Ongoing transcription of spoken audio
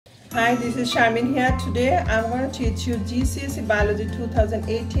Hi, this is Sharmin here. Today I'm going to teach you GCSE Biology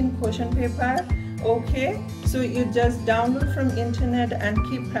 2018 question paper. Okay, so you just download from internet and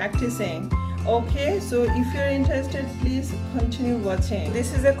keep practicing. Okay, so if you're interested, please continue watching.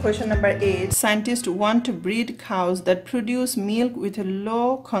 This is a question number 8. Scientists want to breed cows that produce milk with a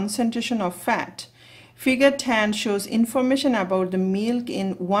low concentration of fat. Figure 10 shows information about the milk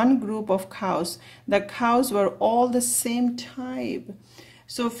in one group of cows. The cows were all the same type.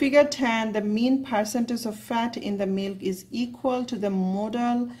 So figure 10, the mean percentage of fat in the milk is equal to the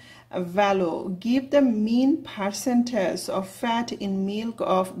model value. Give the mean percentage of fat in milk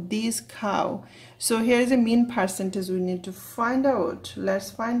of this cow. So here is a mean percentage we need to find out.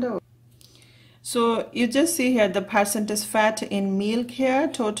 Let's find out. So you just see here the percentage fat in milk here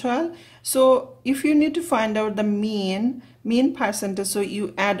total. So if you need to find out the mean percentage, so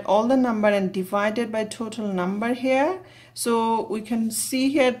you add all the number and divide it by total number here. So we can see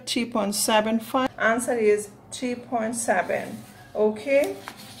here 3.75. Answer is 3.7. Okay.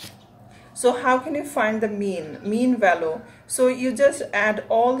 So how can you find the mean value? So you just add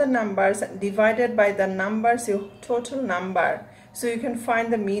all the numbers divided by the numbers, your total number. So you can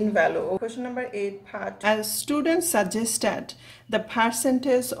find the mean value. Question number 8 part. As students suggested, the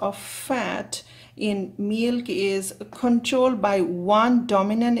percentage of fat in milk is controlled by one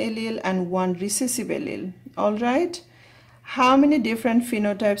dominant allele and one recessive allele. All right. How many different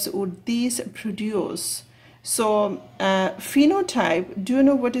phenotypes would these produce? So phenotype, do you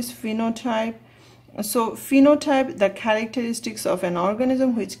know what is phenotype? So phenotype, the characteristics of an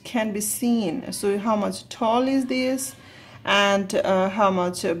organism which can be seen. So how much tall is this and how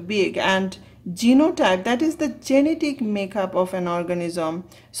much big. And genotype, that is the genetic makeup of an organism.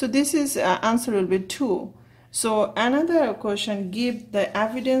 So this is answer will be 2. So another question, give the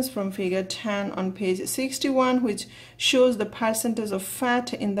evidence from figure 10 on page 61, which shows the percentage of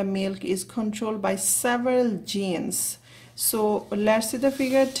fat in the milk is controlled by several genes. So let's see the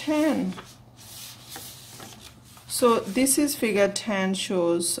figure 10. So this is figure 10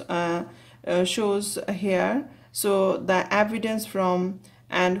 shows here. So the evidence from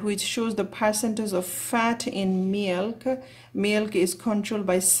and which shows the percentage of fat in milk. Milk is controlled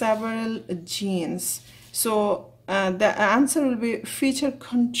by several genes. So the answer will be feature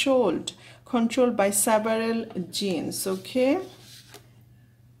controlled by several genes. Okay.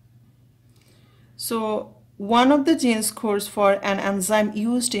 So one of the genes codes for an enzyme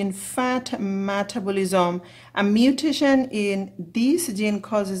used in fat metabolism. A mutation in this gene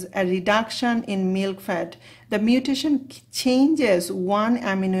causes a reduction in milk fat. The mutation changes one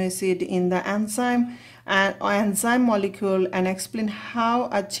amino acid in the enzyme molecule and explain how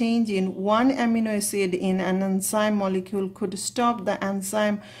a change in one amino acid in an enzyme molecule could stop the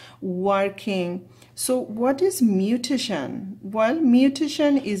enzyme working. So what is mutation? Well,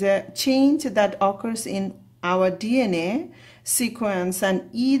 mutation is a change that occurs in our DNA sequence and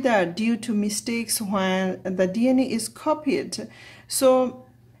either due to mistakes when the DNA is copied. So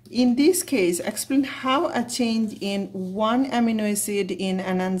in this case, explain how a change in one amino acid in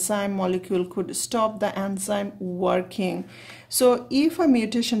an enzyme molecule could stop the enzyme working. So if a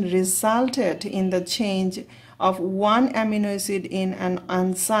mutation resulted in the change of one amino acid in an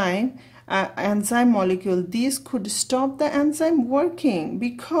enzyme molecule, this could stop the enzyme working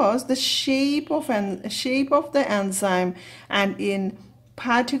because the shape of the enzyme and in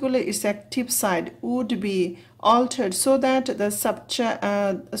particular its active site would be altered so that the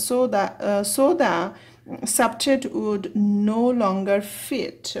substrate would no longer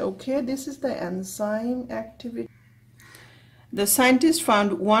fit. Okay, this is the enzyme activity. The scientists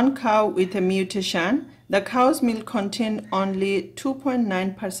found one cow with a mutation. The cow's milk contained only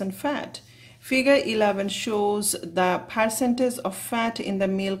 2.9% fat. Figure 11 shows the percentage of fat in the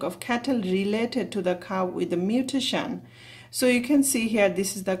milk of cattle related to the cow with the mutation. So you can see here,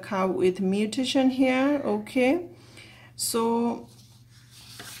 this is the cow with mutation here. Okay, so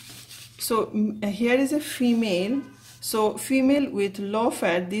here is a female. So female with low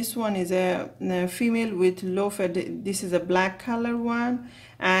fat, this one is a female with low fat. This is a black color one,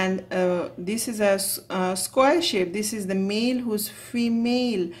 and this is a square shape. This is the male whose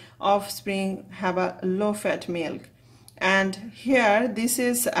female offspring have a low fat milk. And here this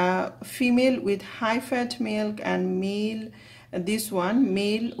is a female with high fat milk and male, this one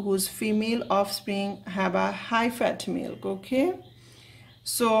male whose female offspring have a high fat milk. Okay,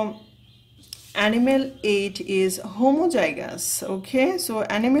 so animal 8 is homozygous. Okay, so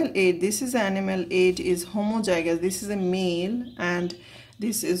animal 8, this is animal 8 is homozygous. This is a male and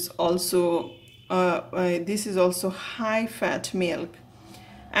this is also high fat milk.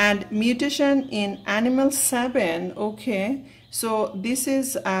 And mutation in animal 7, okay, So this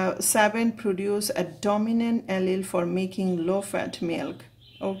is 7 produce a dominant allele for making low-fat milk.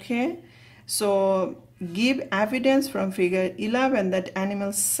 Okay, so give evidence from figure 11 that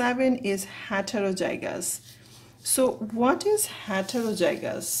animal 7 is heterozygous. So what is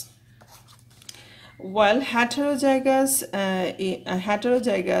heterozygous? Well, heterozygous,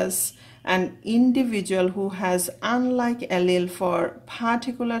 an individual who has unlike allele for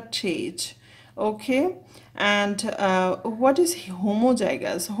particular trait. Okay, and what is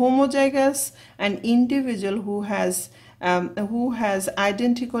homozygous? Homozygous, an individual who has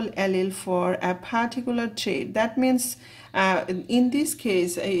identical allele for a particular trait. That means in this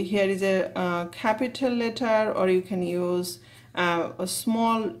case here is a capital letter, or you can use a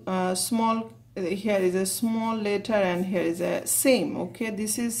small here is a small letter and here is a same. Okay,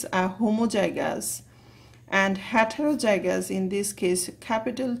 this is a homozygous. And heterozygous, in this case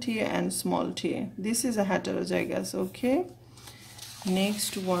capital T and small t. This is a heterozygous. Okay,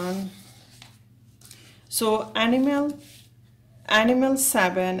 next one. So animal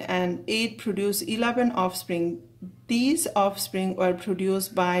 7 and 8 produce 11 offspring. These offspring were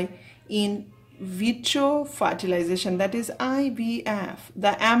produced by in vitro fertilization, that is IVF.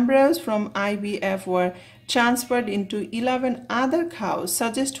 The embryos from IVF were transferred into 11 other cows.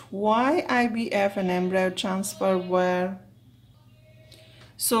 Suggest why IVF and embryo transfer were.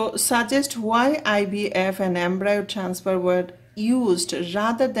 So suggest why IVF and embryo transfer were used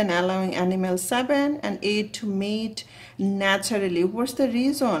rather than allowing animal 7 and 8 to mate naturally. What's the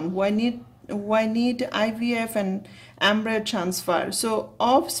reason? Why need IVF and embryo transfer? So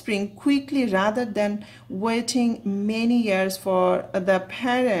offspring quickly rather than waiting many years for the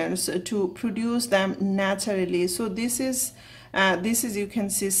parents to produce them naturally. So this is you can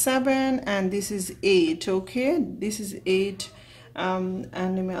see 7 and this is 8. Okay, this is 8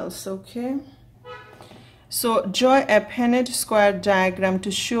 animals. Okay, so draw a Punnett square diagram to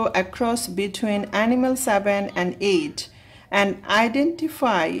show a cross between animal 7 and 8 and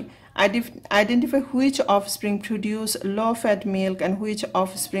identify which offspring produce low-fat milk and which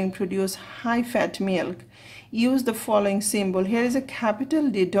offspring produce high-fat milk. Use the following symbol. Here is a capital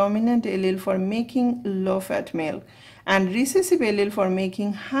D, dominant allele for making low-fat milk, and recessive allele for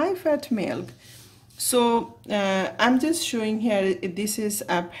making high-fat milk. So I'm just showing here, this is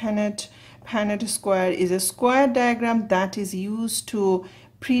a Punnett square, is a square diagram that is used to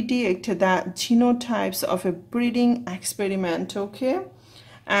predict the genotypes of a breeding experiment. Okay,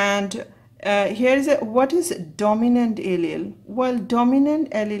 and here is what is dominant allele? Well,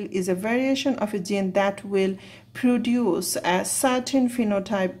 dominant allele is a variation of a gene that will produce a certain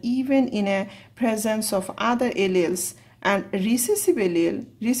phenotype even in a presence of other alleles. And recessive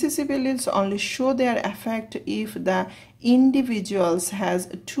alleles only show their effect if the individuals has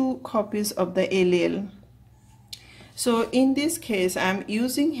 2 copies of the allele. So in this case I'm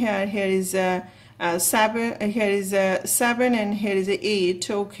using here is a 7, here is a 7 and here is a 8.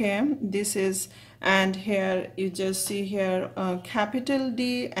 Okay, this is, and here you just see here capital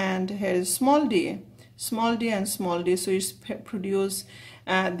D and here is small d and small d. So it's produce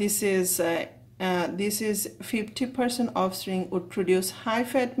this is 50% offspring would produce high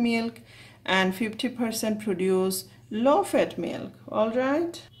fat milk and 50% produce low fat milk. All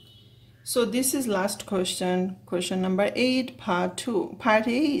right, so this is last question number 8, part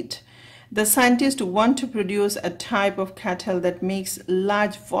 8. The scientists want to produce a type of cattle that makes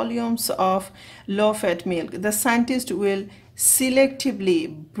large volumes of low-fat milk. The scientist will selectively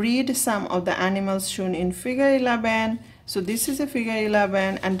breed some of the animals shown in figure 11. So this is a figure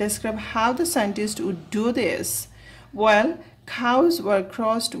 11, and describe how the scientist would do this. Well, cows were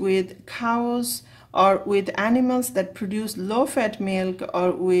crossed with cows or with animals that produce low-fat milk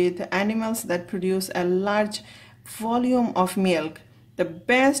or with animals that produce a large volume of milk. The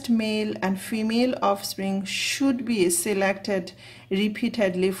best male and female offspring should be selected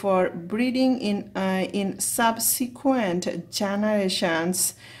repeatedly for breeding in subsequent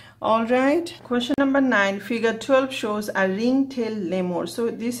generations. All right. Question number 9. Figure 12 shows a ring-tailed lemur. So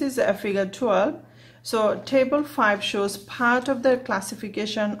this is a figure 12. So table 5 shows part of the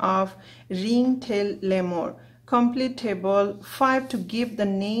classification of ring-tailed lemur. Complete table 5 to give the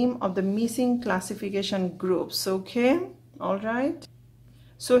name of the missing classification groups. Okay. All right.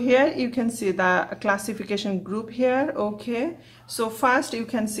 So here you can see the classification group here. Okay, so first you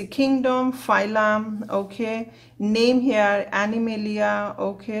can see kingdom, phylum. Okay, name here Animalia.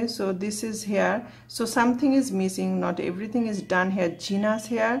 Okay, so this is here, so something is missing, not everything is done here. Genus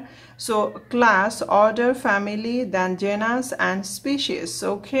here, so class, order, family, then genus and species.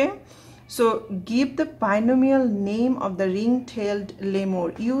 Okay, so give the binomial name of the ring-tailed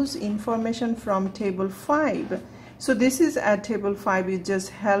lemur. Use information from table 5. So this is at table 5. You just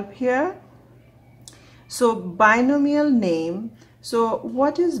help here. So binomial name. So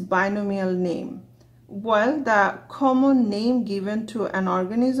what is binomial name? Well, the common name given to an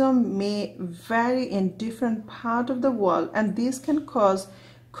organism may vary in different parts of the world, and this can cause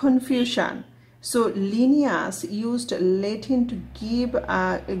confusion. So Linnaeus used Latin to give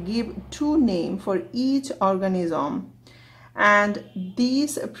two names for each organism, and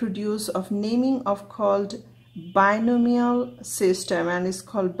these produce of naming of called binomial system, and is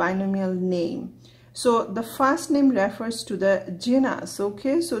called binomial name. So the first name refers to the genus.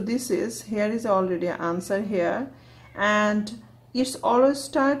 Okay, so this is, here is already an answer here, and it's always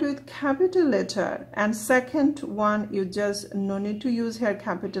start with capital letter, and second one you just no need to use here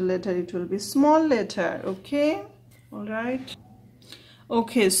capital letter, it will be small letter. Okay, all right.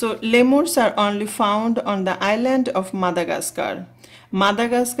 Okay, so lemurs are only found on the island of Madagascar.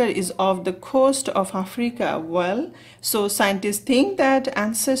 Madagascar is off the coast of Africa. Well, so scientists think that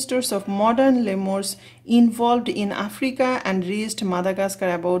ancestors of modern lemurs evolved in Africa and reached Madagascar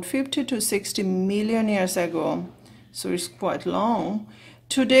about 50 to 60 million years ago. So it's quite long.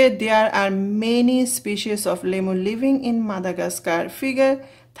 Today there are many species of lemur living in Madagascar. Figure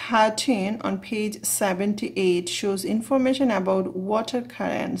 13 on page 78 shows information about water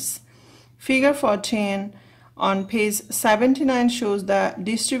currents. Figure 14 on page 79 shows the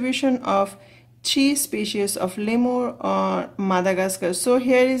distribution of 3 species of lemur on Madagascar. So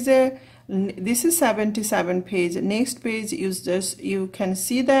here is this is 77 page. Next page is just, you can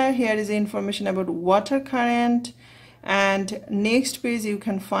see that here is information about water current, and next page you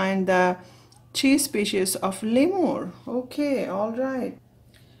can find the 3 species of lemur. Okay, all right.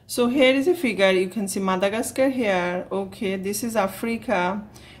 So here is a figure, you can see Madagascar here. Okay, this is Africa.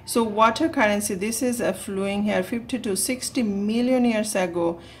 So water currency, this is flowing here 50 to 60 million years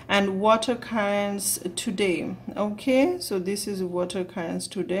ago, and water currents today. Okay, so this is water currents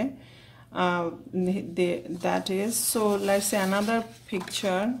today. That is, so let's say another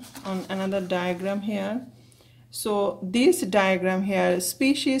picture on another diagram here. So this diagram here,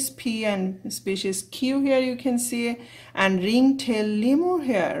 species P and species Q here you can see, and ring-tail lemur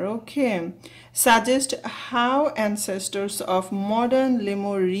here, okay, suggest how ancestors of modern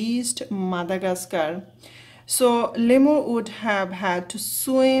lemur reached Madagascar. So lemur would have had to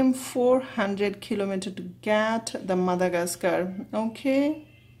swim 400 kilometers to get the Madagascar. Okay.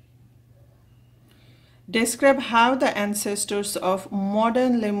 Describe how the ancestors of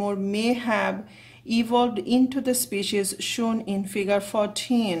modern lemur may have evolved into the species shown in figure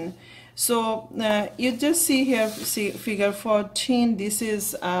 14. So you just see here, see figure 14, this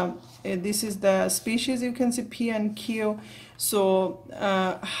is the species, you can see P and Q. So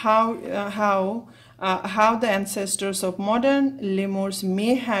how the ancestors of modern lemurs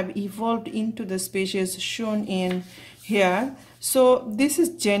may have evolved into the species shown in here. So this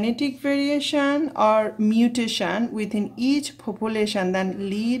is genetic variation or mutation within each population that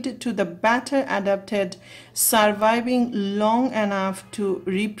lead to the better adapted surviving long enough to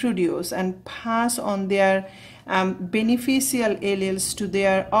reproduce and pass on their beneficial alleles to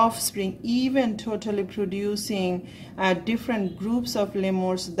their offspring, even totally producing different groups of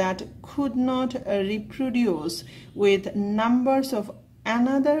lemurs that could not reproduce with numbers of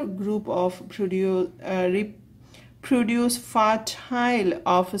another group of produce fertile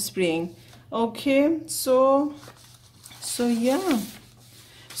offspring. Okay, so yeah,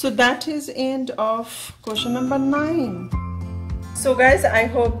 so that is end of question number 9. So guys, I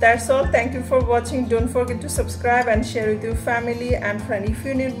hope that's all. Thank you for watching. Don't forget to subscribe and share with your family and friends. If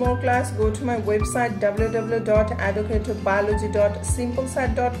you need more class, go to my website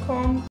www.educatorbiology.simplesite.com.